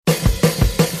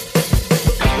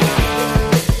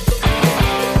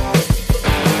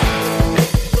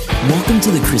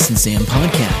to the Chris and Sam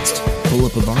podcast. Pull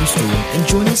up a bar stool and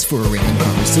join us for a random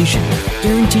conversation,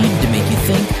 guaranteed to make you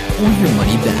think or your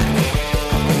money back.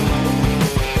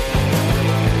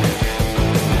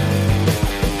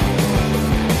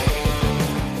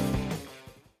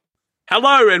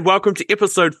 Hello and welcome to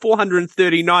episode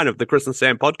 439 of the Chris and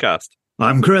Sam podcast.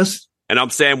 I'm Chris. And I'm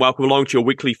Sam. Welcome along to your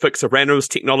weekly fix of randoms,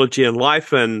 technology and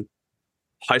life and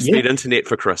high-speed internet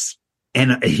for Chris.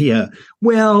 And yeah.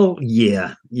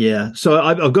 So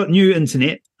I've got new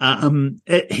internet.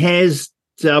 It has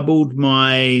doubled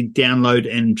my download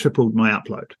and tripled my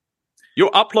upload. Your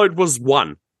upload was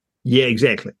 1. Yeah,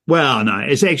 exactly. Well, no,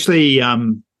 it's actually,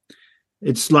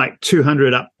 it's like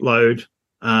 200 upload,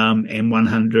 and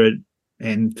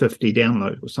 150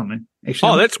 download or something.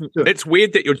 Actually, it's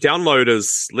weird that your download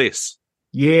is less.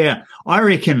 Yeah, I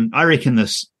reckon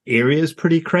this area is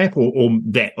pretty crap, or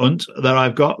that UNT that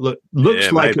I've got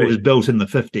looks like maybe. It was built in the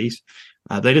 50s.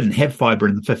 They didn't have fiber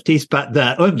in the 50s, but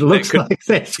the UNT looks like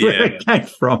that's where it came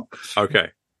from. Okay.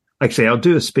 Actually, I'll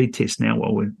do a speed test now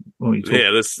while we talk. Yeah,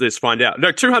 let's find out.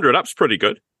 No, 200 up's pretty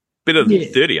good. Better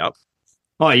than 30 up.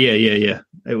 Oh yeah.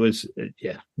 It was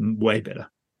way better.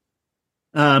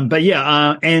 But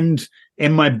yeah, and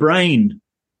my brain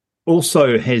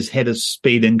also has had a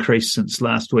speed increase since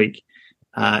last week.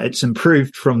 It's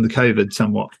improved from the COVID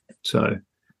somewhat. So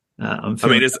I'm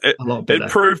feeling a lot better. It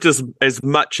improved as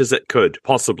much as it could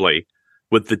possibly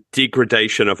with the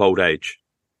degradation of old age.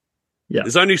 Yeah.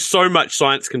 There's only so much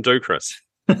science can do, Chris.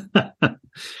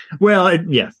 Well,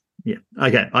 yeah.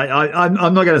 Okay.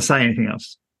 I'm not going to say anything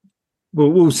else.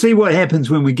 We'll see what happens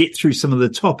when we get through some of the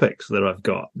topics that I've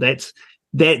got. That's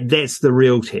the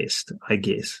real test, I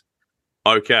guess.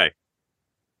 Okay,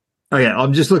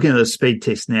 I'm just looking at the speed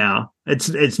test now.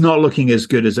 It's not looking as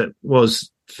good as it was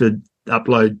for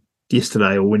upload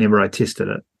yesterday or whenever I tested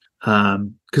it.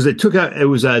 Because it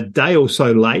was a day or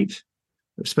so late.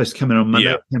 It was supposed to come in on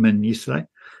Monday. It came in yesterday.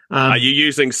 Are you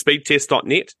using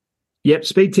speedtest.net? Yep,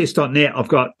 speedtest.net. I've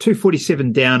got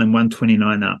 247 down and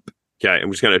 129 up. Okay,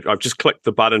 I've just clicked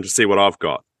the button to see what I've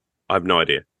got. I have no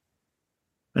idea.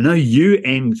 I know you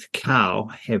and Carl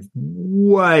have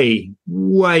way,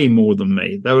 way more than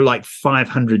me. They were like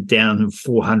 500 down and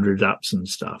 400 ups and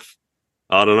stuff.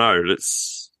 I don't know.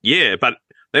 But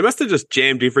they must have just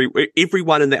jammed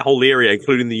everyone in that whole area,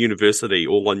 including the university,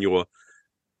 all on your...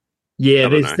 Yeah,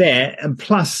 there's that. And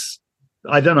plus,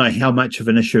 I don't know how much of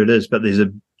an issue it is, but there's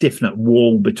a definite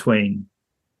wall between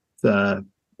the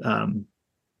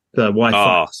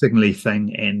Wi-Fi signally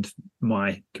thing and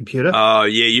my computer. Oh,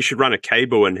 yeah, you should run a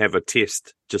cable and have a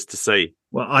test just to see.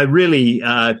 Well, I really,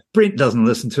 Brent doesn't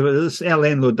listen to it. Our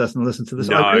landlord doesn't listen to this.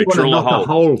 No, I really want to knock a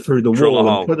hole through the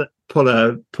wall and put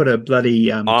a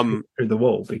bloody through the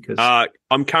wall because...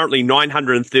 I'm currently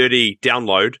 930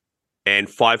 download and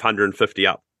 550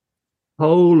 up.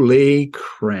 Holy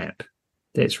crap.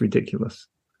 That's ridiculous.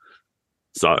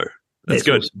 So, that's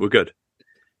good. Awesome. We're good.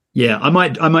 Yeah, I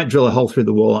might drill a hole through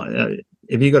the wall.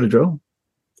 Have you got a drill?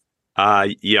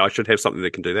 Yeah, I should have something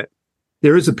that can do that.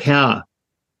 There is a power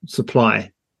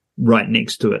supply right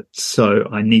next to it, so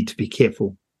I need to be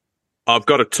careful. I've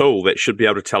got a tool that should be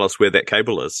able to tell us where that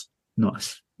cable is.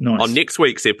 Nice. On next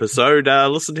week's episode,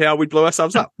 listen to how we blew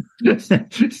ourselves up.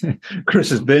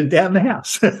 Chris has burned down the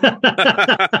house.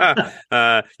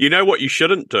 You know what you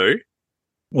shouldn't do?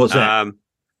 What's that?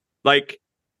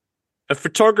 A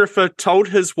photographer told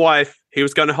his wife he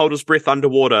was going to hold his breath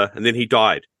underwater, and then he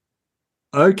died.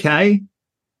 Okay.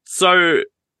 So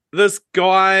this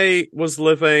guy was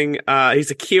living. He's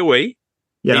a Kiwi.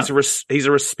 Yeah. He's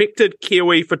a respected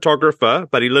Kiwi photographer,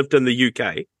 but he lived in the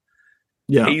UK.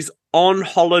 Yeah. He's on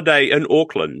holiday in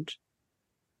Auckland,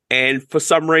 and for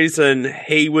some reason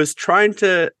he was trying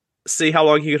to see how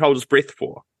long he could hold his breath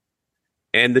for.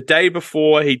 And the day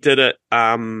before, he did it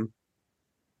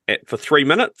for 3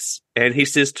 minutes, and he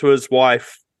says to his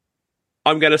wife,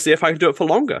 I'm going to see if I can do it for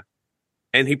longer.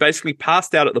 And he basically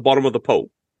passed out at the bottom of the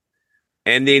pool.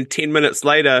 And then 10 minutes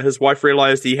later, his wife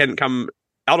realized he hadn't come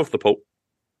out of the pool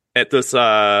at this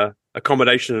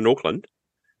accommodation in Auckland.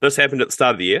 This happened at the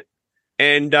start of the year.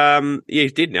 And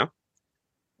he's dead now.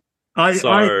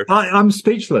 I'm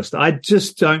speechless. I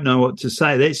just don't know what to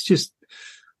say. That's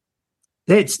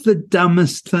the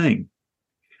dumbest thing.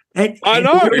 I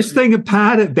know. The worst thing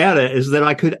about it is that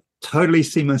I could totally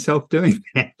see myself doing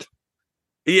that.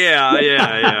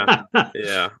 Yeah.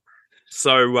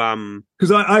 So,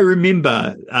 because I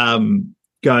remember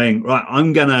going, right,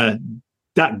 I'm going to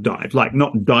duck dive, like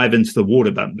not dive into the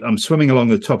water, but I'm swimming along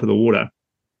the top of the water.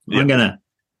 Yeah. I'm going to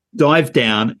dive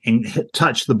down and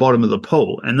touch the bottom of the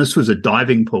pool. And this was a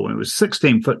diving pool, and it was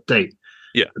 16 foot deep.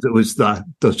 Yeah. It was the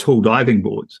tall diving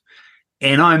boards.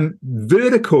 and I'm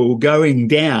vertical going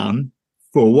down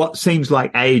for what seems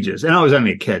like ages. And I was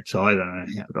only a kid, so I don't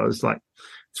know. I was like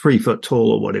 3 foot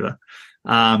tall or whatever.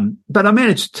 But I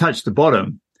managed to touch the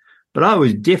bottom, but I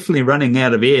was definitely running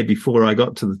out of air before I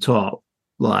got to the top.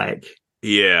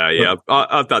 Yeah.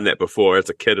 I've done that before as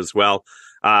a kid as well.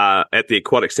 At the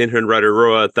Aquatic Centre in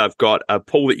Rotorua, they've got a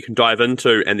pool that you can dive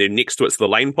into, and then next to it's the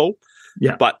lane pool.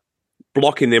 Yeah. But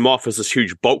blocking them off is this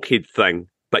huge bulkhead thing,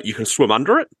 but you can swim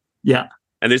under it. Yeah.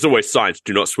 And there's always signs,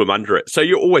 do not swim under it. So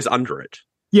you're always under it.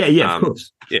 Yeah, of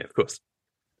course. Yeah, of course.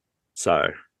 So,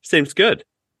 seems good.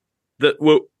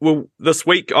 This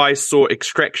week I saw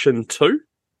Extraction 2.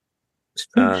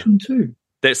 Extraction 2?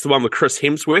 That's the one with Chris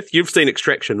Hemsworth. You've seen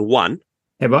Extraction 1.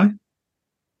 Have I?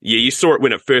 Yeah, you saw it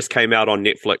when it first came out on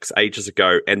Netflix ages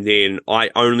ago, and then I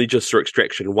only just saw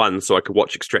Extraction 1 so I could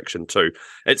watch Extraction 2.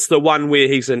 It's the one where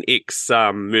he's an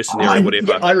ex-mercenary or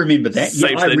whatever. Yeah, I remember that.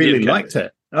 Yeah, I really liked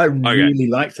it. I really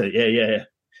liked it. Yeah.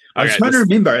 I was trying to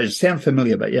remember. It sounded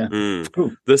familiar, but yeah.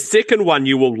 Cool. The second one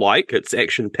you will like. It's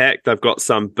action-packed. They've got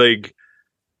some big,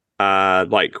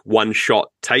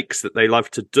 one-shot takes that they love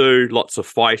to do. Lots of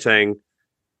fighting.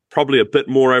 Probably a bit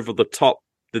more over the top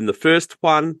than the first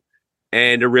one.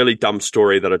 And a really dumb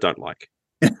story that I don't like.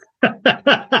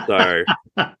 So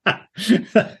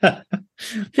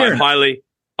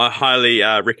I highly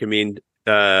recommend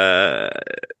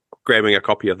grabbing a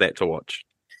copy of that to watch.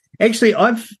 Actually,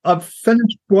 I've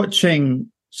finished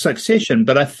watching Succession,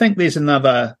 but I think there's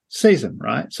another season,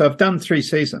 right? So I've done 3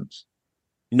 seasons.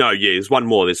 No, yeah, there's one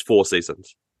more. There's 4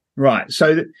 seasons. Right.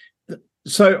 So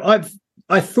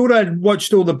I thought I'd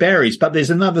watched all the Barrys, but there's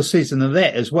another season of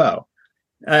that as well.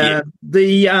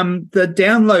 The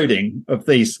downloading of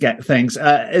these things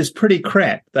is pretty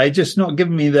crap. They just not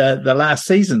giving me the last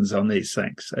seasons on these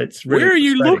things. It's really Where are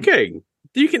you looking?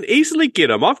 You can easily get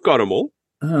them. I've got them all.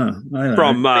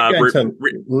 From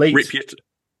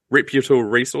reputable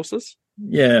resources.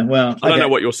 Yeah, well, I don't know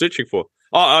what you're searching for.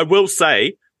 I will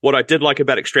say what I did like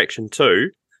about Extraction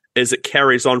 2 is it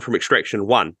carries on from Extraction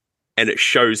 1, and it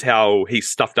shows how he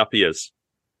stuffed up he is.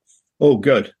 Oh,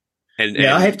 good. And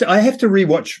I have to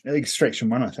rewatch Extraction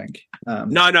 1, I think.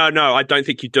 No, I don't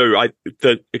think you do.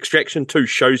 The Extraction 2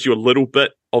 shows you a little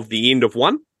bit of the end of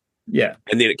 1. Yeah.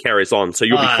 And then it carries on, so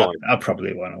you'll be fine. I'll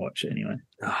probably want to watch it anyway.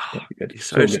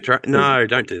 No,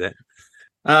 don't do that.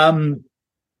 I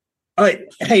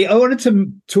wanted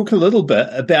to talk a little bit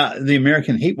about the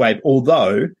American heatwave,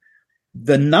 although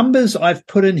the numbers I've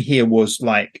put in here was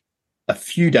like a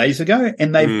few days ago,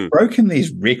 and they've broken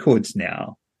these records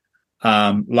now.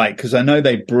 Because I know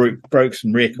they broke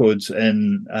some records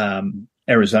in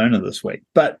Arizona this week.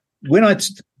 But when I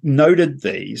noted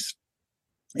these,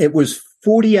 it was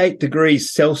 48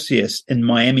 degrees Celsius in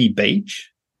Miami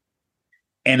Beach,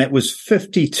 and it was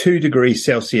 52 degrees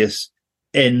Celsius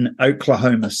in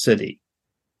Oklahoma City.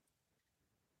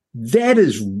 That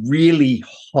is really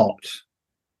hot.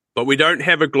 But we don't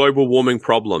have a global warming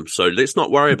problem, so let's not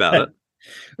worry about it.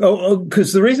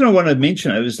 Because the reason I wanted to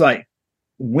mention it was like,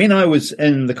 when I was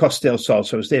in the Costa del Sol,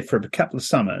 so I was there for a couple of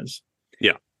summers.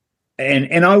 Yeah.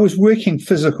 And I was working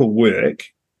physical work,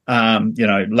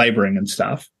 laboring and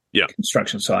stuff. Yeah.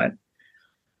 Construction site.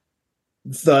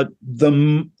 The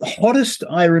hottest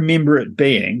I remember it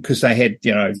being, because they had,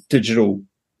 digital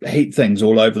heat things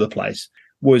all over the place,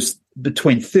 was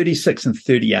between 36 and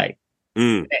 38.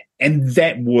 And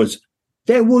that was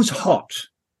hot.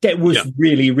 That was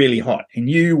really, really hot. And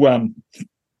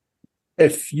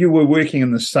if you were working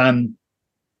in the sun,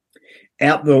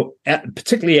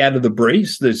 particularly out of the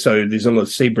breeze, there's a lot of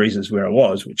sea breezes where I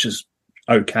was, which is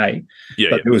okay.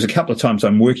 But there was a couple of times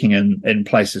I'm working in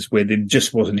places where there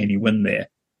just wasn't any wind there,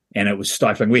 and it was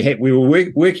stifling. We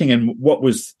were working in what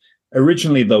was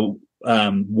originally the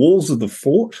walls of the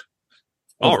fort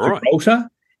of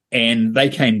Gibraltar, and they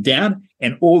came down,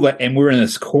 and we're in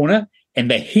this corner,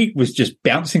 and the heat was just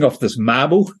bouncing off this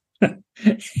marble.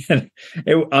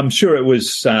 I'm sure it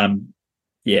was,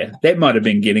 that might have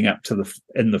been getting up to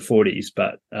in the 40s.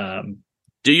 But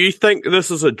do you think this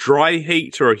is a dry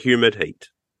heat or a humid heat?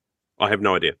 I have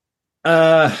no idea.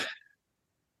 I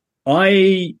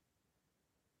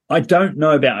don't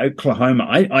know about Oklahoma.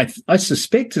 I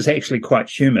suspect it's actually quite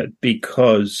humid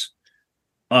because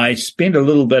I spent a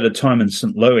little bit of time in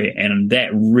St. Louis, and that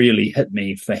really hit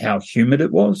me for how humid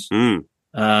it was.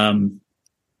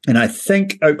 And I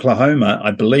think I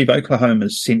believe Oklahoma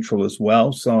is central as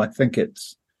well. So I think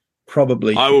it's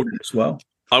probably as well.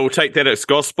 I will take that as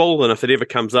gospel. And if it ever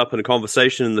comes up in a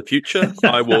conversation in the future,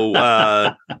 I will.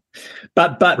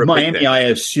 But Miami, I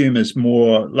assume, is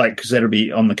more because that'll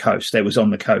be on the coast. That was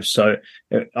on the coast. So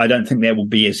I don't think that will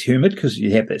be as humid because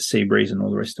you have that sea breeze and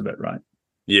all the rest of it, right?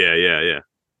 Yeah.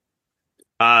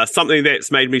 Something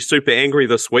that's made me super angry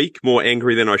this week, more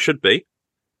angry than I should be,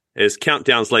 is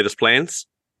Countdown's latest plans.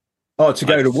 Oh, to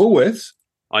go to Woolworths.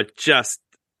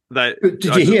 Did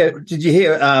you hear?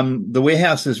 The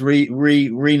warehouse is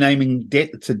renaming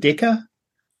to Deca.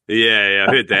 Yeah,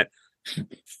 I heard that.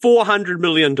 $400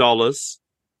 million.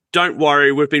 Don't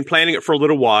worry, we've been planning it for a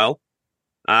little while.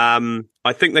 I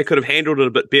think they could have handled it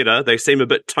a bit better. They seem a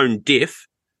bit tone deaf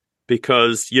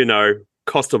because,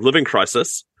 cost of living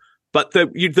crisis. But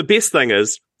the best thing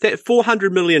is that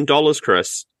 $400 million,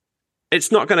 Chris,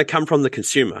 it's not going to come from the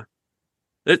consumer.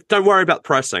 Don't worry about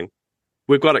pricing.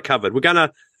 We've got it covered. We're going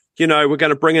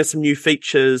to bring in some new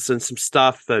features and some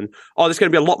stuff. And, there's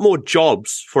going to be a lot more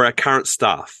jobs for our current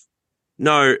staff.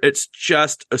 No, it's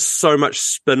just so much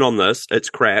spin on this. It's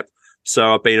crap.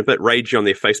 So I've been a bit ragey on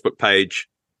their Facebook page.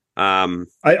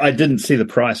 I didn't see the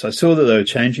price. I saw that they were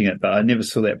changing it, but I never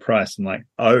saw that price. I'm like,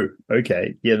 oh,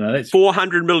 okay. Yeah, no, that's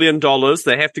 $400 million.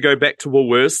 They have to go back to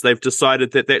Woolworths. They've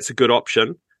decided that that's a good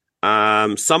option.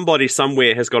 Somebody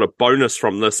somewhere has got a bonus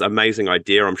from this amazing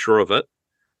idea. I'm sure of it.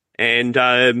 And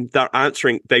they're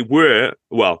answering. They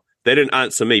didn't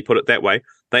answer me, put it that way.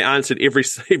 They answered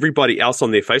everybody else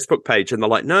on their Facebook page, and they're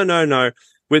like, no.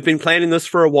 We've been planning this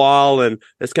for a while, and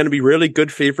it's going to be really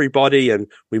good for everybody. And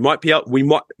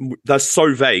they're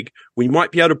so vague. We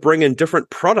might be able to bring in different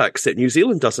products that New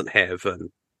Zealand doesn't have. And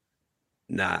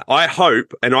I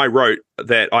hope, and I wrote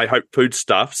that I hope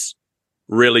Foodstuffs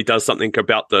really does something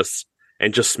about this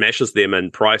and just smashes them in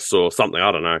price or something.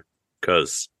 I don't know.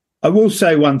 Because I will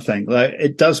say one thing,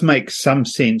 it does make some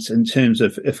sense in terms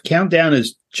of if Countdown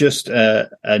is just a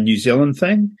New Zealand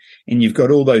thing, and you've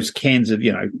got all those cans of,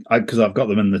 because I've got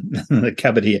them in the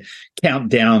cupboard here,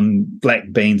 Countdown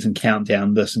black beans and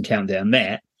Countdown this and Countdown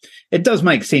that, it does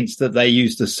make sense that they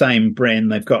use the same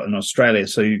brand they've got in Australia.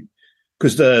 So,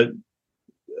 because the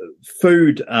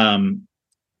food, FANZ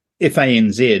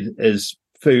is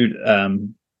food,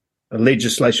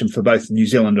 legislation for both New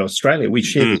Zealand and Australia. We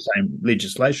share the same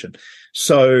legislation.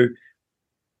 So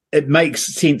it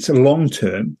makes sense long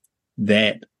term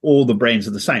that all the brands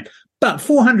are the same. But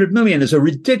 400 million is a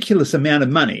ridiculous amount of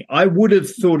money. I would have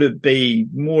thought it'd be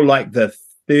more like the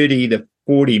 30 to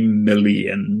 40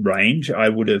 million range I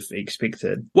would have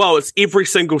expected. Well, it's every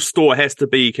single store has to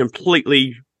be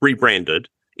completely rebranded.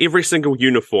 Every single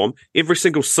uniform, every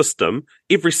single system,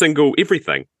 everything.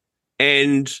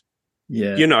 And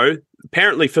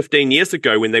apparently 15 years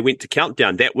ago when they went to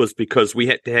Countdown, that was because we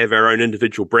had to have our own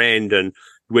individual brand and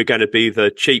we're going to be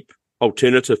the cheap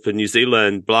alternative for New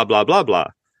Zealand, blah, blah, blah, blah.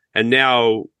 And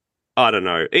now, I don't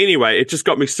know. Anyway, it just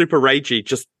got me super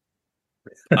ragey.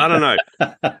 I don't know.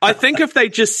 I think if they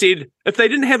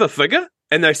didn't have a figure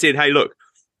and they said, hey, look,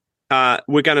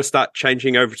 we're going to start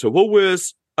changing over to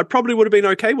Woolworths, I probably would have been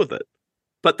okay with it.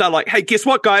 But they're like, hey, guess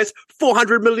what, guys?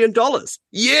 $400 million.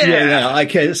 Yeah. Yeah.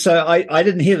 Okay. So I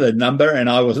didn't hear the number, and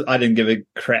I didn't give a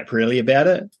crap really about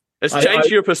it. It's changed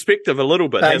your perspective a little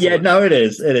bit. Yeah. It? No, it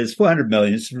is. It is 400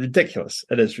 million. It's ridiculous.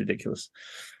 It is ridiculous.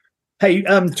 Hey,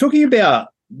 talking about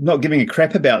not giving a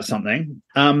crap about something.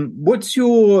 What's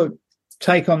your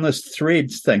take on this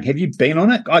Threads thing? Have you been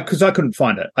on it? Because I couldn't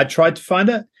find it. I tried to find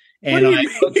it. And you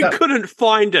couldn't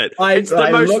find it. I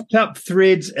looked up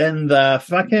Threads in the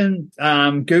fucking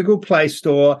Google Play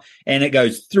Store, and it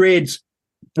goes Threads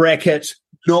bracket,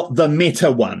 not the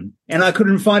Meta one. And I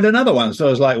couldn't find another one. So I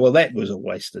was like, well, that was a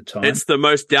waste of time. It's the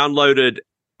most downloaded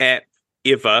app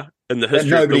ever in the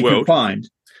history of the world. Nobody can find.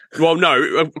 Well, no,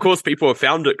 of course people have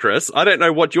found it, Chris. I don't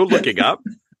know what you're looking up.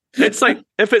 It's like,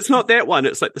 if it's not that one,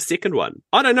 it's like the second one.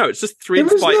 I don't know. It's just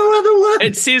Threads no other one.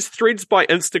 It says Threads by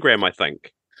Instagram, I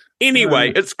think.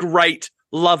 Anyway, it's great.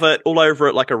 Love it. All over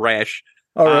it like a rash.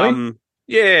 Oh, really?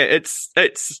 Yeah, it's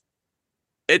a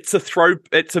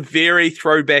very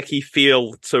throwbacky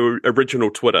feel to original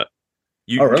Twitter.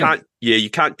 You can't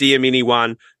DM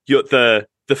anyone. The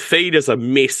feed is a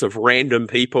mess of random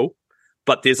people,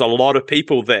 but there's a lot of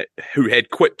people who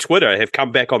had quit Twitter have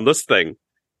come back on this thing,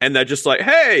 and they're just like,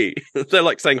 hey, they're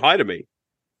like saying hi to me.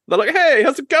 They're like, hey,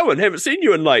 how's it going? Haven't seen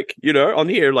you in on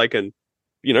here in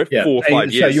 4 or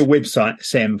 5 years. So your website,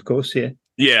 Sam, of course, yeah.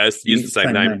 Yeah, it's used the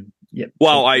same name. Yep.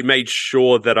 Well, I made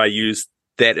sure that I used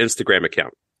that Instagram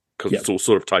account because it's all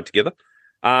sort of tied together.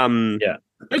 Yeah.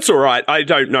 It's all right. I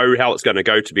don't know how it's going to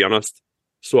go, to be honest.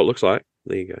 That's what it looks like.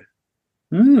 There you go.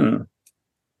 All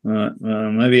right.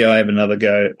 Maybe I'll have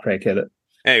another crack at it.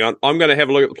 Hang on. I'm going to have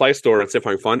a look at the Play Store and see if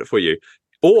I can find it for you.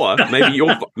 Or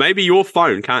maybe your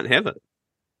phone can't have it.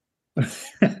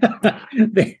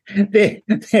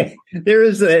 There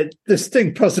is a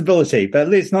distinct possibility, but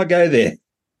let's not go there.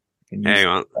 Hang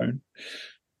on.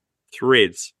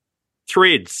 Threads.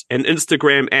 Threads, an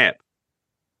Instagram app,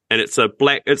 and it's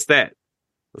it's that.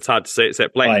 It's hard to see. It's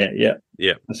that black. Oh, yeah.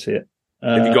 Yeah. I see it.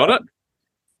 Have you got it?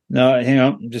 No, hang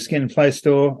on. I'm just getting Play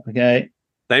Store. Okay.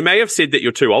 They may have said that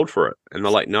you're too old for it, and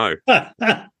they're like, no. All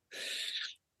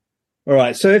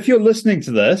right. So if you're listening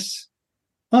to this,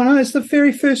 oh no, it's the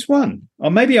very first one.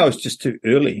 Or maybe I was just too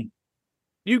early.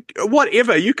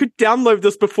 Whatever. You could download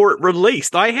this before it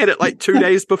released. I had it like 2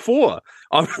 days before.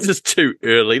 I was just too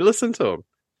early. Listen to them.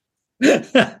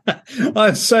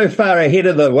 I'm so far ahead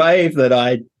of the wave that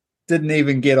I didn't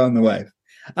even get on the wave.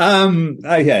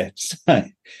 Okay, so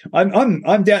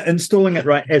I'm down installing it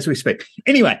right as we speak.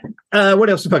 Anyway, what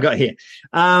else have I got here?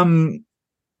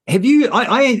 Have you?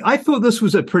 I thought this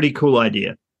was a pretty cool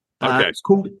idea. Okay. It's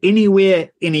called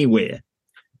Anywhere, Anywhere,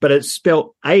 but it's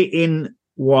spelled ANYWEAR,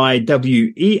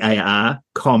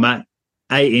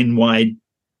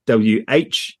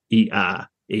 ANYWHERE.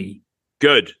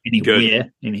 Good.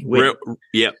 Anywhere.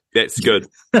 Yeah, that's good.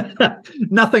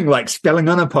 Nothing like spelling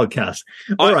on a podcast.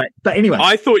 All right. But anyway.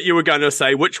 I thought you were going to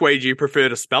say, which way do you prefer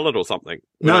to spell it or something?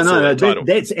 No.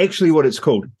 That's actually what it's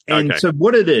called. And so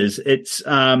what it is, it's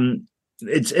in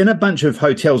a bunch of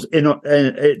hotels.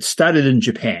 It started in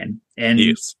Japan. And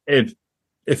yes. if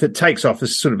it takes off,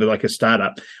 it's sort of like a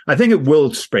startup. I think it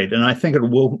will spread, and I think it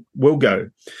will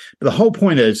go. But the whole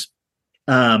point is,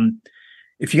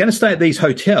 if you're going to stay at these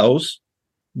hotels,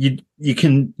 you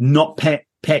can not pack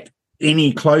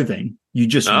any clothing. You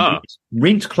just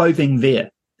rent clothing there,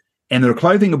 and the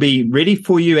clothing will be ready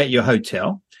for you at your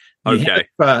hotel. You have it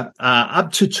for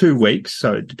up to 2 weeks,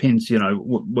 so it depends,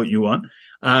 what you want.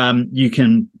 You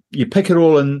pick it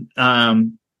all in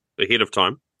ahead of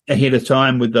time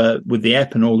with the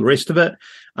app and all the rest of it,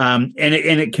 and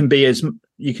it can be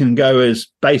you can go as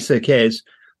basic as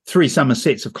 3 summer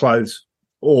sets of clothes,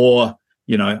 or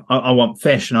I want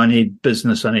fashion, I need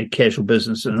business, I need casual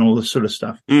business, and all this sort of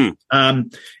stuff. And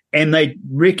they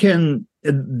reckon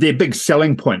their big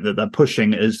selling point that they're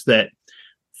pushing is that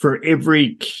for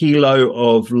every kilo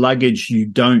of luggage you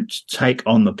don't take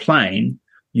on the plane,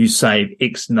 you save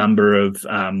X number of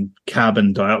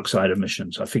carbon dioxide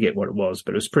emissions. I forget what it was,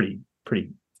 but it was pretty.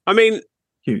 I mean,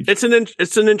 huge. It's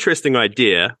an interesting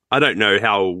idea. I don't know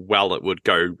how well it would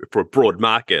go for a broad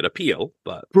market appeal,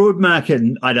 but broad market,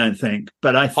 I don't think.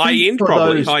 But I think high end, for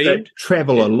probably those high that end.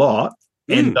 travel a lot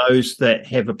and those that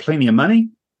have plenty of money,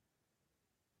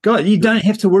 God, you don't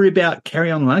have to worry about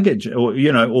carry-on luggage or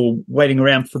waiting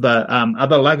around for the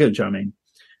other luggage. I mean,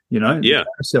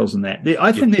 sales and that.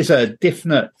 I think there's a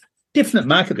definite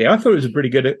market there. I thought it was a pretty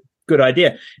good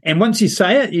idea. And once you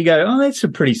say it, you go, oh, that's a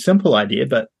pretty simple idea,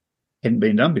 but hadn't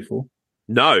been done before.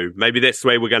 No, maybe that's the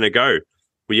way we're going to go.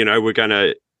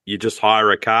 You just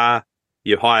hire a car,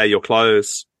 you hire your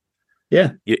clothes.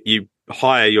 Yeah. You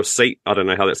hire your seat. I don't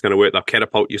know how that's going to work. They'll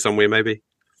catapult you somewhere, maybe.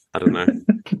 I don't know.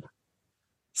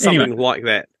 Something like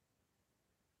that.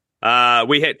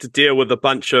 We had to deal with a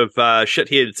bunch of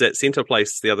shitheads at Centre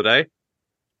Place the other day.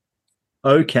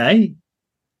 Okay.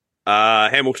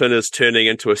 Hamilton is turning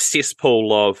into a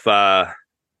cesspool of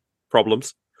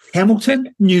problems.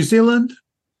 Hamilton, New Zealand?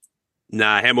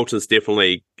 Nah, Hamilton's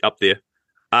definitely up there.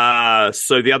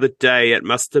 So the other day, it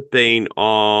must have been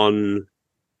on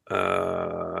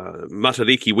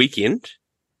Matariki weekend.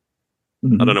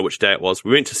 Mm-hmm. I don't know which day it was.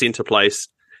 We went to Centre Place,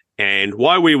 and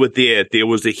while we were there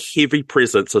was a heavy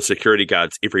presence of security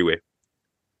guards everywhere.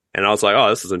 And I was like, oh,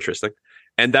 this is interesting.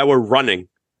 And they were running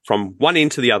from one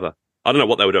end to the other. I don't know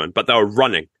what they were doing, but they were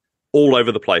running all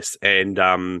over the place. And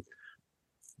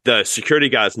the security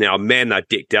guards now, man, they're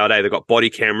decked out. They've got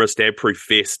body cameras, stab-proof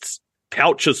vests,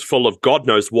 pouches full of God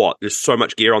knows what. There's so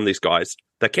much gear on these guys.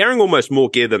 They're carrying almost more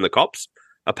gear than the cops,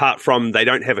 apart from they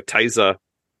don't have a taser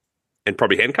and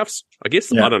probably handcuffs, I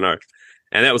guess. Yeah. I don't know.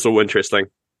 And that was all interesting.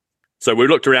 So we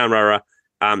looked around, Rara.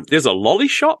 There's a lolly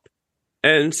shop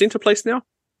in Centre Place now,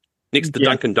 next to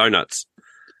Dunkin' Donuts.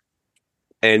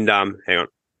 And hang on.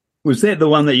 Was that the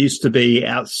one that used to be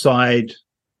outside?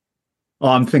 Oh,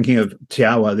 I'm thinking of Te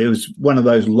Awa. There was one of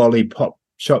those lollipop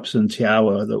shops in Te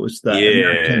Awa that was the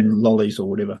American lollies or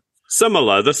whatever.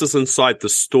 Similar. This is inside the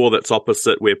store that's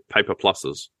opposite where Paper Plus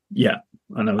is. Yeah,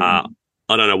 I know. I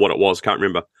don't know what it was. Can't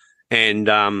remember. And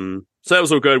so that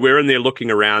was all good. We're in there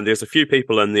looking around. There's a few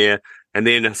people in there. And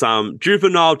then some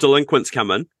juvenile delinquents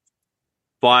come in,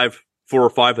 4 or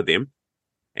 5 of them.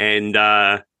 And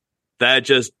they're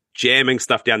just jamming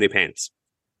stuff down their pants.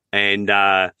 And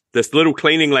this little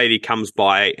cleaning lady comes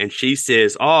by and she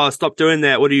says, oh, stop doing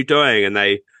that. What are you doing? And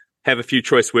they have a few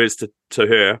choice words to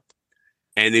her.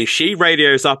 And then she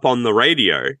radios up on the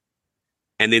radio.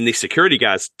 And then the security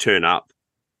guards turn up.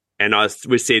 And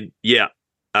we said, they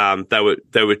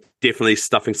were definitely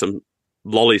stuffing some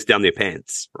lollies down their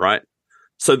pants, right?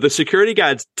 So the security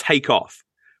guards take off.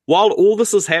 While all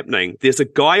this is happening, there's a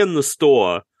guy in the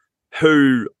store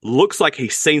who looks like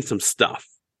he's seen some stuff.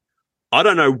 I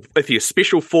don't know if he's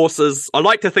special forces. I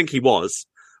like to think he was,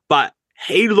 but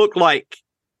he looked like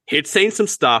he'd seen some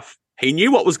stuff. He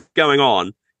knew what was going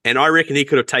on, and I reckon he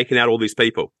could have taken out all these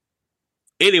people.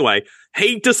 Anyway,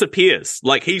 he disappears.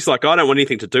 Like, he's like, I don't want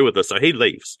anything to do with this, so he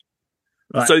leaves.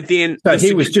 Right. So then... So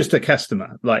he was just a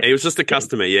customer. Like, he was just a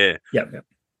customer, yeah. Yep.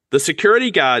 The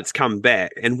security guards come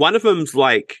back, and one of them's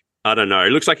like, I don't know, it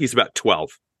looks like he's about 12,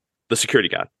 the security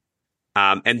guard.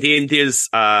 And then there's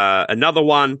another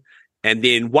one, and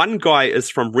then one guy is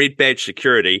from Red Badge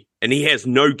Security, and he has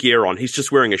no gear on. He's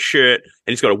just wearing a shirt,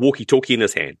 and he's got a walkie-talkie in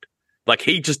his hand. Like,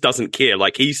 he just doesn't care.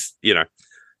 Like, he's, you know.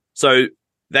 So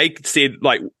they said,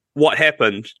 like, what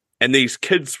happened? And these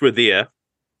kids were there,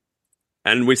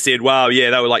 and we said, well, yeah,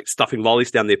 they were, like, stuffing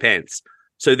lollies down their pants.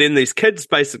 So then these kids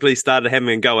basically started having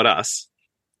a go at us,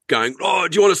 going, oh,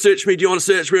 do you want to search me? Do you want to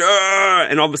search me?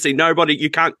 And obviously you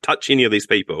can't touch any of these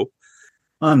people.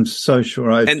 I'm so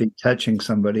sure I'd be touching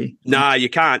somebody. Nah, you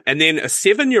can't. And then a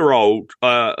 7-year-old,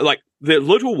 like the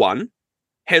little one,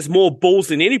 has more balls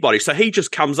than anybody. So he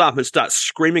just comes up and starts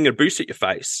screaming abuse at your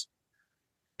face.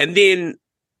 And then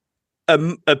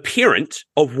a parent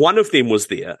of one of them was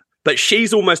there, but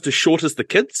she's almost as short as the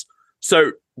kids.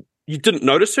 So you didn't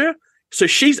notice her. So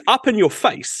she's up in your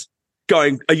face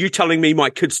going, are you telling me my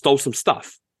kid stole some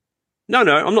stuff? No,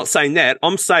 I'm not saying that.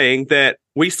 I'm saying that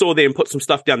we saw them put some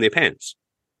stuff down their pants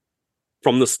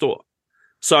from the store.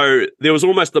 So there was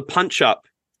almost a punch up.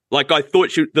 Like, I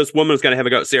thought this woman was going to have a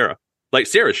go at Sarah. Like,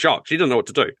 Sarah's shocked. She doesn't know what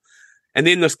to do. And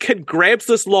then this kid grabs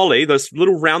this lolly, this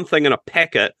little round thing in a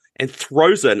packet, and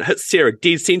throws it and hits Sarah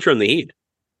dead center in the head.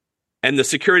 And the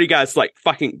security guards, like,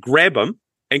 fucking grab him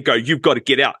and go, you've got to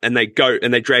get out. And they go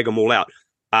and they drag them all out.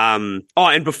 And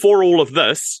before all of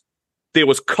this, there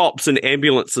was cops and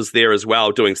ambulances there as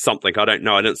well doing something. I don't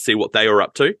know. I didn't see what they were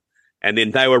up to. And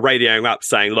then they were radioing up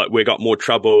saying, look, we got more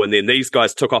trouble. And then these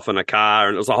guys took off in a car,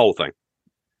 and it was a whole thing.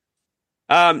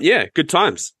 Yeah, good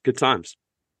times. Good times.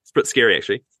 It's a bit scary,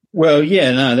 actually. Well,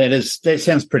 yeah, no, that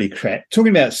sounds pretty crap.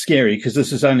 Talking about scary, because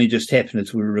this has only just happened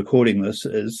as we were recording this,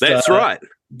 is that's right.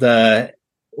 The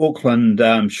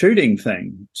Auckland shooting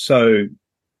thing. So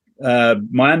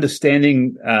my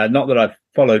understanding, not that I've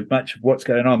followed much of what's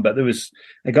going on, but there was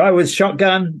a guy with a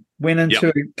shotgun, went into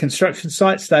a construction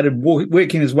site, started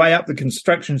working his way up the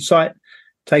construction site,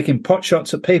 taking pot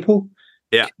shots at people.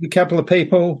 Yeah. A couple of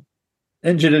people,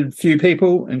 injured a few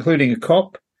people, including a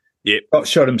cop. Yeah. Got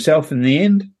shot himself in the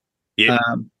end. Yeah.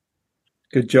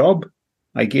 Good job,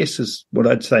 I guess, is what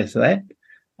I'd say to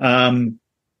that.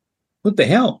 What the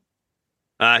hell?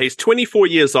 He's 24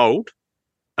 years old.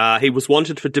 He was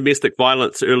wanted for domestic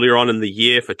violence earlier on in the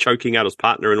year for choking out his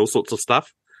partner and all sorts of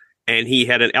stuff. And he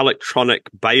had an electronic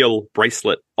bail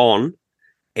bracelet on,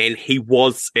 and he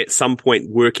was at some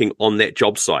point working on that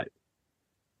job site.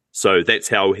 So that's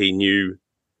how he knew.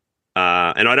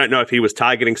 And I don't know if he was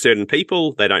targeting certain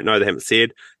people. They don't know. They haven't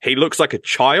said. He looks like a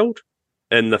child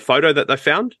in the photo that they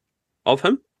found of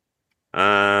him.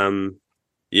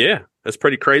 Yeah, that's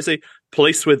pretty crazy.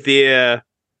 Police were there.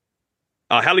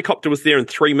 A helicopter was there in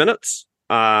 3 minutes.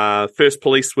 First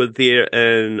police were there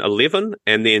in 11,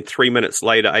 and then 3 minutes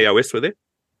later, AOS were there.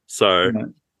 So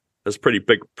it's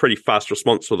pretty fast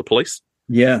response for the police.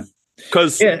 Yeah,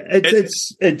 because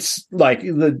it's like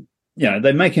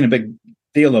they're making a big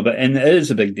deal of it, and it is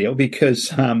a big deal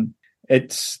because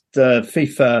it's the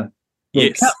FIFA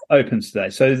World Cup opens today,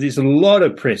 so there's a lot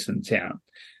of press in town.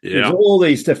 Yeah. There's all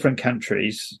these different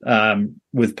countries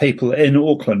with people in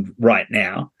Auckland right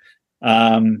now.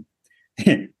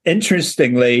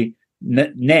 Interestingly,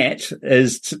 Nat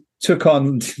took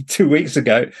on 2 weeks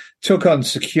ago, took on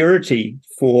security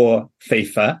for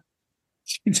FIFA.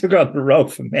 She took on the role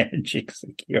for managing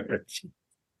security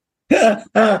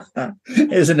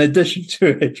as an addition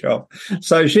to her job.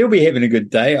 So she'll be having a good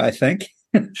day, I think.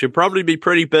 She'll probably be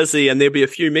pretty busy, and there'll be a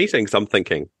few meetings, I'm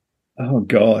thinking. Oh,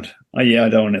 God. I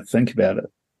don't want to think about it.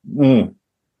 Mm.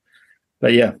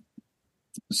 But, yeah.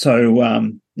 So,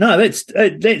 no,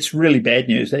 that's really bad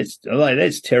news.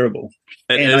 That's terrible.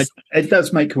 It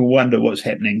does make me wonder what's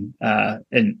happening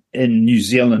in New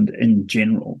Zealand in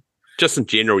general. Just in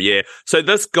general, yeah. So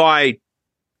this guy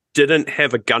didn't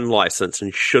have a gun license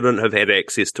and shouldn't have had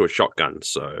access to a shotgun.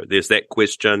 So there's that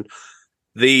question.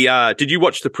 Did you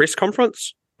watch the press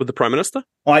conference with the Prime Minister?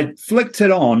 I flicked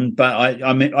it on, but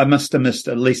I must have missed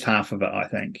at least half of it, I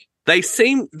think. They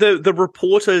seemed, the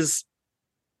reporters,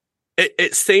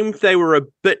 it seemed they were a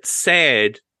bit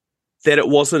sad that it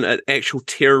wasn't an actual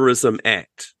terrorism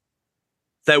act.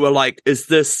 they were like, is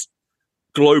this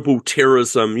global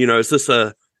terrorism? You know, is this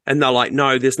and they're like,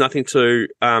 no, there's nothing to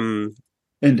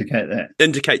indicate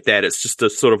that. It's just a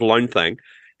sort of lone thing.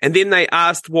 And then they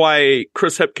asked why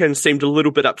Chris Hipkins seemed a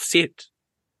little bit upset.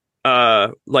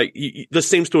 This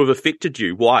seems to have affected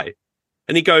you. Why?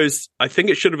 And he goes, I think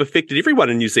it should have affected everyone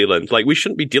in New Zealand. Like, we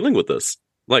shouldn't be dealing with this.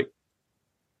 Like,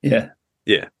 yeah.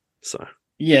 So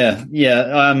the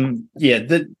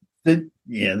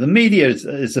media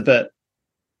is a bit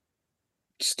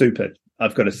stupid,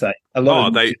 I've got to say. A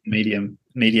lot of media.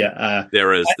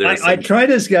 There is. I try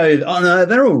to go, oh no,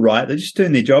 they're all right. They're just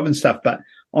doing their job and stuff. But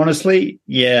honestly,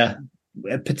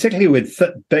 particularly with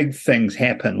big things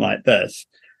happen like this,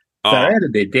 they're out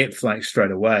of their depth like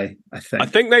straight away, I think. I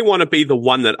think they want to be the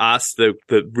one that asks the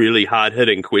really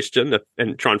hard-hitting question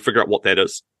and try and figure out what that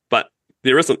is. But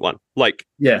there isn't one. Like,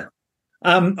 yeah.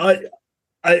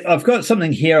 I've got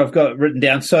something here I've got written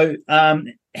down. So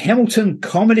Hamilton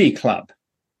Comedy Club.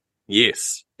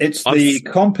 Yes. It's the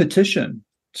competition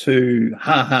to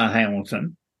Ha Ha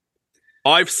Hamilton.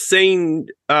 I've seen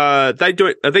they do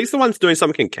it. Are these the ones doing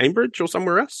something in Cambridge or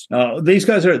somewhere else? These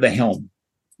guys are at the Helm.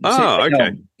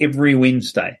 Okay. Every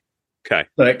Wednesday. Okay.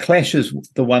 But it clashes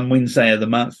the one Wednesday of the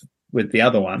month with the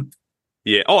other one.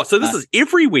 Yeah. Oh, so this is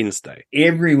every Wednesday.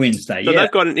 Every Wednesday. So they've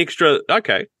got an extra.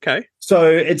 Okay. So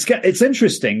it's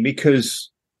interesting because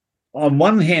on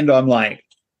one hand, I'm like,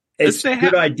 it's a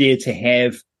good idea to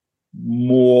have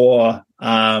more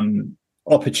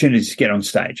opportunities to get on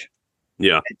stage.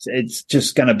 Yeah. It's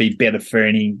just going to be better for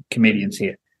any comedians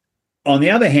here. On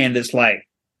the other hand, it's like,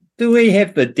 do we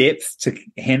have the depth to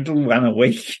handle one a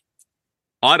week?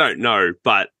 I don't know,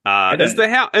 but is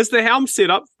the Helm set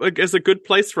up as a good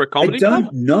place for a comedy club? I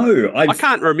don't know. I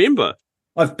can't remember.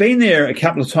 I've been there a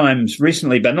couple of times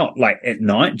recently, but not like at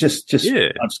night. Just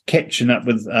I was catching up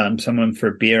with someone for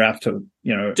a beer after,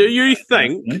 you know. Do you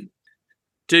think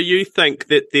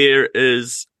that there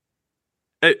is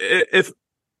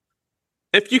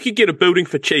if you could get a building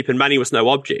for cheap and money was no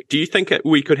object, do you think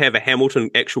we could have a Hamilton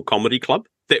actual comedy club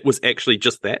that was actually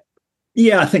just that?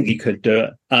 Yeah, I think you could do it.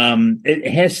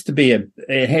 It'd have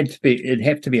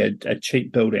to be a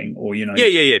cheap building, or you know.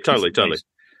 Yeah, totally. So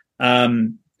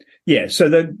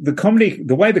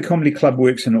the way the comedy club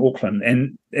works in Auckland,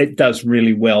 and it does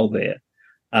really well there.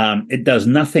 It does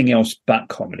nothing else but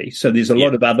comedy. So there's a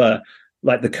lot of other,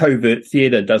 like the Covert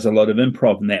Theatre does a lot of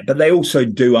improv and that, but they also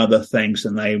do other things,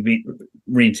 and they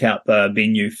rent out the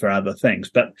venue for other things.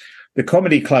 But the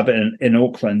comedy club in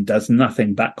Auckland does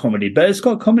nothing but comedy, but it's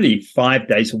got comedy 5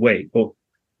 days a week, or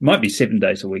it might be 7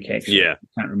 days a week, actually. Yeah.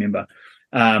 I can't remember.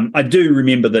 I do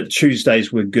remember that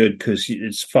Tuesdays were good because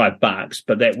it's $5,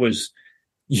 but that was,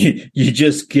 you're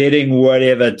just getting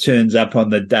whatever turns up on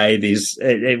the day.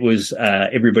 It was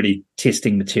everybody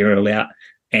testing material out,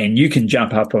 and you can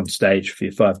jump up on stage for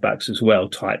your $5 as well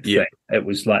type thing. It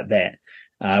was like that.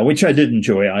 Which I did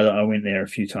enjoy. I went there a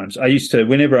few times. I used to,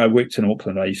 whenever I worked in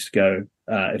Auckland, I used to go,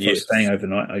 if I was staying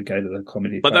overnight, I'd go to the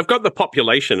comedy club. They've got the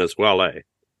population as well, eh?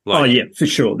 For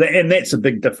sure. And that's a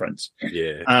big difference.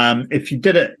 Yeah. If you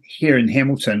did it here in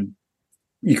Hamilton,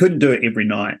 you couldn't do it every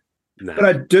night. No. But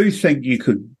I do think you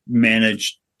could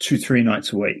manage 2-3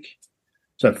 nights a week.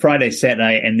 So Friday,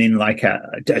 Saturday, and then like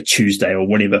a Tuesday or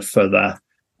whatever for the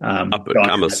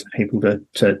people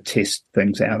to test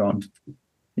things out on.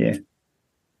 Yeah.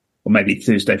 Or maybe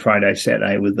Thursday, Friday,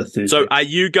 Saturday with the Thursday. So are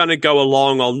you going to go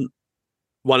along on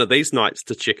one of these nights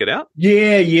to check it out?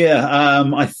 Yeah.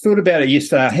 I thought about it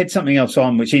yesterday. I had something else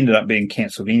on which ended up being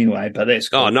cancelled anyway, but that's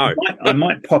cool. Oh, no. I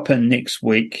might pop in next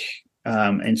week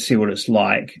and see what it's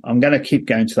like. I'm going to keep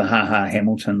going to the Ha Ha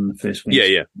Hamilton the first week.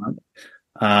 Yeah.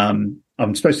 I'm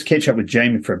supposed to catch up with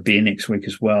Jamie for a beer next week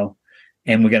as well.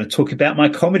 And we're going to talk about my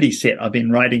comedy set. I've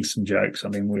been writing some jokes.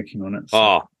 I've been working on it.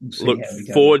 So look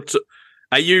forward to...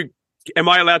 Am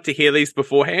I allowed to hear these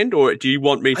beforehand, or do you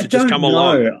want me to just come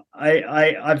along?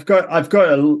 I've got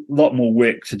a lot more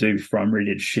work to do before I'm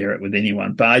ready to share it with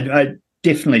anyone. But I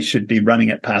definitely should be running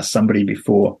it past somebody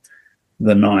before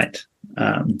the night.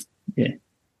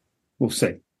 We'll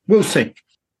see.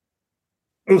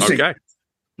 Okay.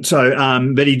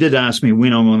 So, but he did ask me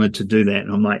when I wanted to do that,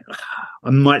 and I'm like,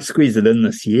 I might squeeze it in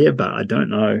this year, but I don't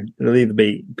know. It'll either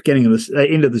be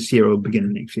end of this year or beginning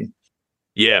of next year.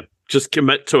 Yeah. Just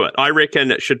commit to it. I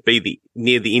reckon it should be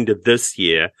near the end of this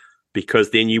year,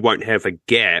 because then you won't have a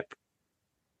gap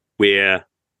where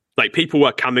like people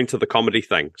are coming to the comedy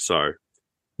thing. So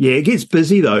yeah, it gets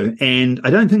busy though, and I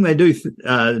don't think they do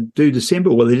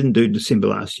December. Well, they didn't do December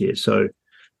last year, so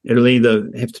it'll either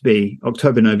have to be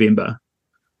October, November,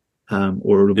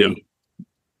 or it'll be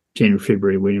January,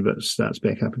 February, whenever it starts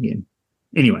back up again.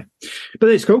 Anyway, but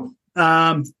that's cool.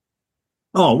 One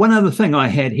other thing I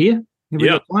had here. Have we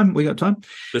got time? We got time.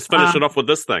 Let's finish it off with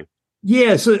this thing.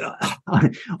 Yeah, so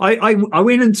I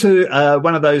went into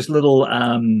one of those little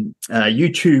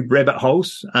YouTube rabbit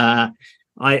holes.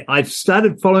 I've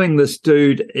started following this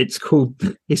dude. He's called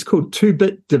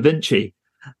 2-Bit Da Vinci,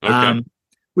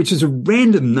 which is a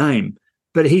random name,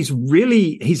 but he's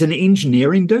an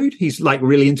engineering dude. He's like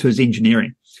really into his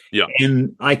engineering. Yeah.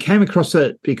 And I came across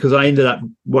it because I ended up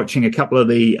watching a couple of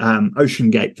the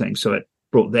Ocean Gate things, so it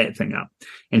brought that thing up.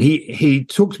 And he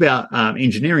talked about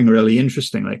engineering really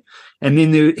interestingly. And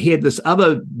then he had this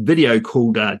other video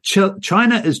called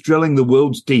China is Drilling the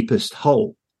World's Deepest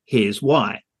Hole. Here's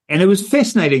Why. And it was a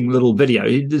fascinating little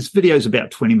video. This video is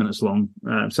about 20 minutes long,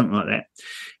 something like that.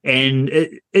 And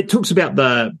it talks about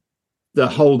the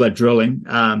hole they're drilling.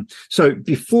 So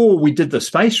before we did the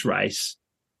space race,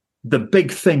 the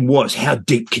big thing was, how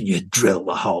deep can you drill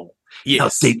the hole? Yes. How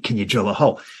deep can you drill a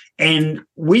hole? And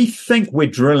we think we're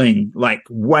drilling like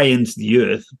way into the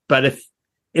earth. But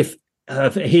if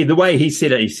the way he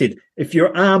said it, he said, if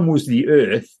your arm was the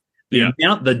earth,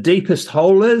 the deepest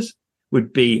hole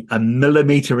would be 1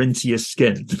 millimeter into your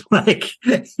skin. Like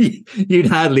you'd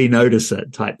hardly notice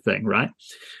it type thing. Right.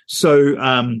 So,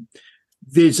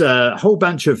 there's a whole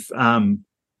bunch of,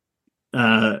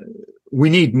 we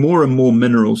need more and more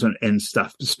minerals and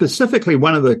stuff. Specifically,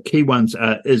 one of the key ones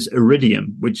is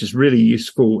iridium, which is really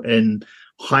useful in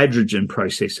hydrogen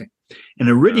processing. And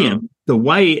iridium, the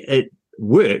way it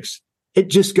works, it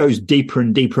just goes deeper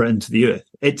and deeper into the earth.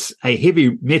 It's a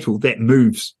heavy metal that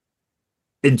moves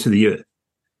into the earth.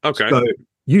 Okay. So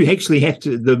you actually have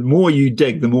to, the more you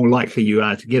dig, the more likely you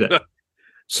are to get it.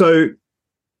 So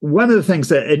one of the things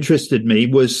that interested me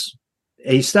was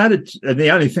the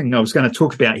only thing I was going to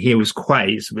talk about here was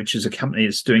Quays, which is a company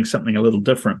that's doing something a little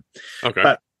different. Okay.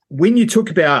 But when you talk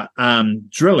about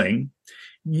drilling,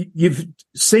 you've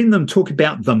seen them talk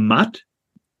about the mud.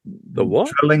 The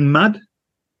what? Drilling mud.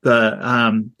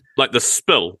 Like the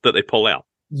spill that they pull out.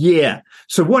 Yeah.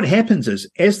 So what happens is,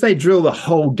 as they drill the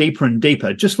hole deeper and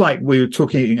deeper, just like we were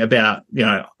talking about,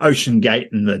 Ocean Gate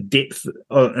and the depth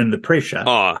and the pressure.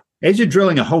 Oh. As you're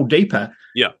drilling a hole deeper,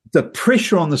 the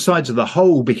pressure on the sides of the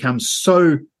hole becomes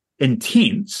so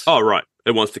intense. Oh, right.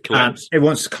 It wants to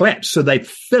collapse. So they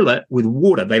fill it with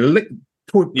water. They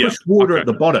push water at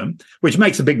the bottom, which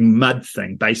makes a big mud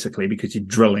thing, basically, because you're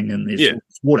drilling and there's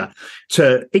water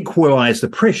to equalize the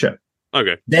pressure.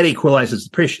 Okay. That equalizes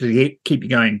the pressure to keep you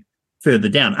going further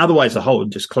down. Otherwise, the hole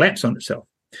would just collapse on itself.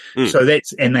 So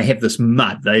and they have this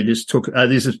mud. They just took,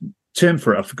 there's a term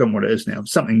for it. I've forgotten what it is now,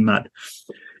 something mud.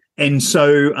 And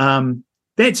so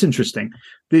that's interesting.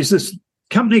 There's this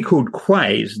company called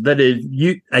Quays that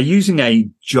are using a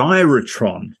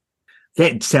gyrotron.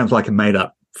 That sounds like a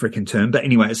made-up freaking term, but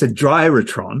anyway, it's a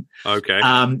gyrotron. Okay.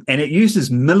 And it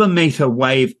uses millimeter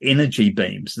wave energy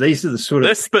beams. These are the sort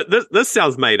of this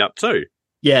sounds made up too.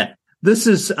 Yeah. This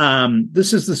is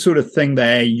the sort of thing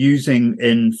they're using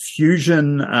in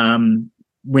fusion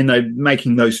when they're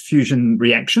making those fusion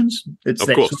reactions. It's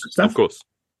that sort of stuff. Of course.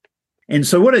 And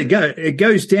so what it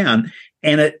goes down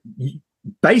and it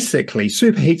basically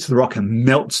superheats the rock and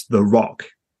melts the rock.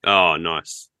 Oh,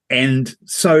 nice. And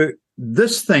so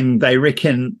this thing, they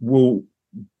reckon, will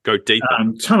go deeper,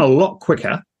 tunnel a lot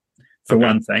quicker, for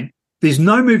one thing. There's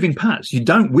no moving parts. You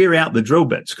don't wear out the drill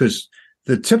bits because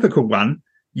the typical one,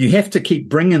 you have to keep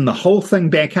bringing the whole thing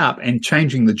back up and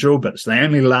changing the drill bits. They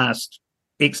only last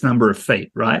X number of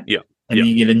feet, right? Yeah. And then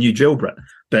you get a new drill bit.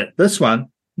 But this one,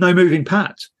 no moving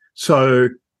parts. So,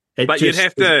 you'd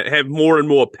have to have more and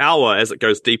more power as it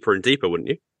goes deeper and deeper, wouldn't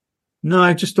you?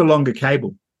 No, just a longer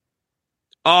cable.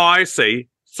 Oh, I see.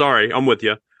 Sorry, I'm with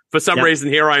you. For some reason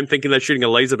here, I'm thinking they're shooting a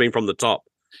laser beam from the top.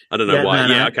 I don't know why.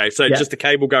 No. Okay. So just a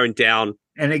cable going down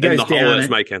and it goes the down hole it's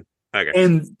making. Okay.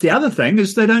 And the other thing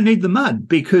is they don't need the mud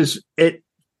because it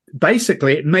makes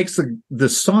the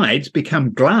sides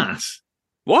become glass.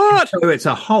 What? So it's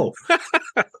a hole.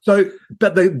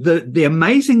 But the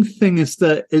amazing thing is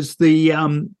the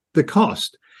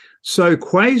cost. So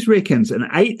Quays reckons an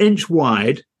 8-inch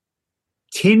wide,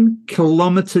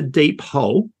 10-kilometer deep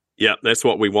hole. Yeah, that's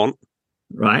what we want.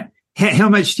 Right. How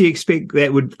much do you expect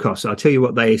that would cost? I'll tell you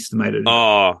what they estimated.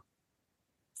 Oh,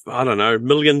 I don't know, $1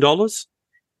 million?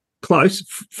 Close,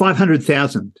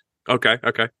 500,000. Okay.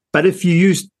 But if you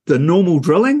use the normal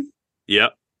drilling,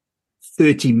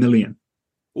 30 million.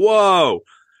 Whoa.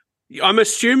 I'm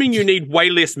assuming you need way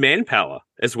less manpower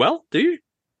as well, do you?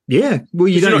 Yeah. Well,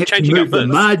 you don't have to move the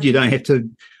mud. You don't have to.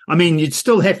 I mean, you'd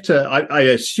still have to. I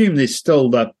assume there's still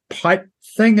the pipe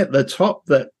thing at the top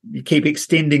that you keep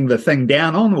extending the thing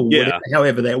down on, or whatever,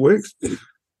 however that works.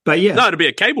 But yeah. No, it'll be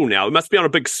a cable now. It must be on a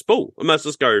big spool. It must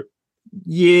just go.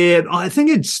 Yeah, I think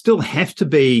it'd still have to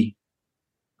be.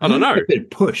 I don't know. If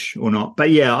it'd push or not. But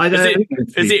yeah, I don't.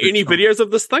 Is there any videos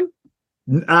of this thing?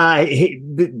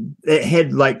 It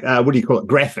had like what do you call it?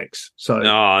 Graphics. So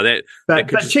but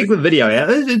check the video out.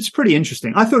 It's pretty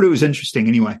interesting. I thought it was interesting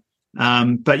anyway.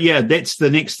 But yeah, that's the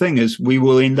next thing is we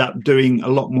will end up doing a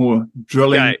lot more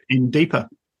drilling and deeper.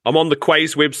 I'm on the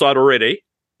Quays website already,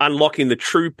 unlocking the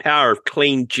true power of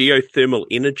clean geothermal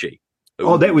energy. Ooh.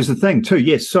 Oh, that was the thing too.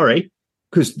 Yes, sorry,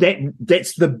 because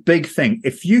that's the big thing.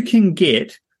 If you can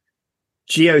get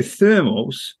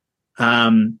geothermals,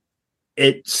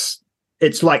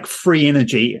 it's like free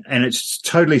energy and it's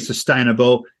totally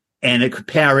sustainable and it could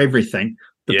power everything.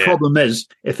 The problem is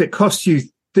if it costs you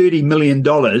 $30 million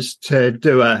to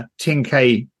do a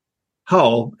 10K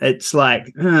hole, it's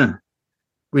like,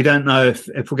 we don't know if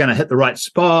we're going to hit the right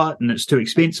spot and it's too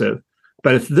expensive.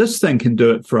 But if this thing can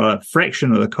do it for a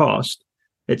fraction of the cost,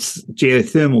 it's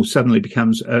geothermal suddenly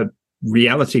becomes a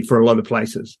reality for a lot of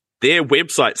places. Their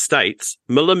website states,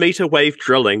 millimeter wave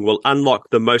drilling will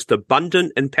unlock the most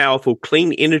abundant and powerful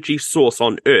clean energy source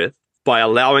on Earth by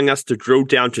allowing us to drill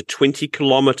down to 20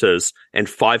 kilometers and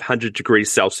 500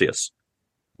 degrees Celsius.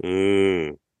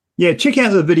 Yeah, check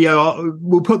out the video.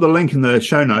 We'll put the link in the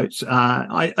show notes.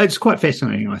 It's quite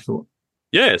fascinating, I thought.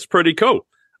 Yeah, it's pretty cool.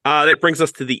 That brings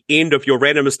us to the end of your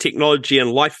Randomest Technology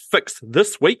and Life Fix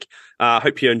this week.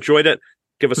 Hope you enjoyed it.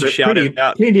 Give us a shout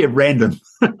out. Plenty of random.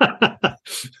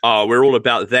 Oh, we're all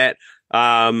about that.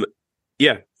 Come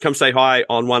say hi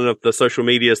on one of the social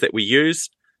medias that we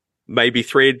use. Maybe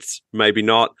Threads, maybe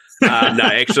not. No,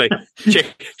 actually,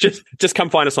 just come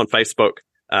find us on Facebook.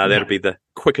 That'll be the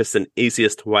quickest and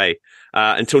easiest way.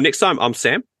 Until next time, I'm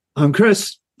Sam. I'm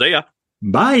Chris. See ya.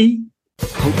 Bye.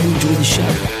 Hope you enjoyed the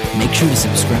show. Make sure to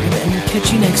subscribe and we'll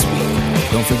catch you next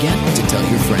week. Don't forget to tell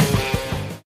your friend.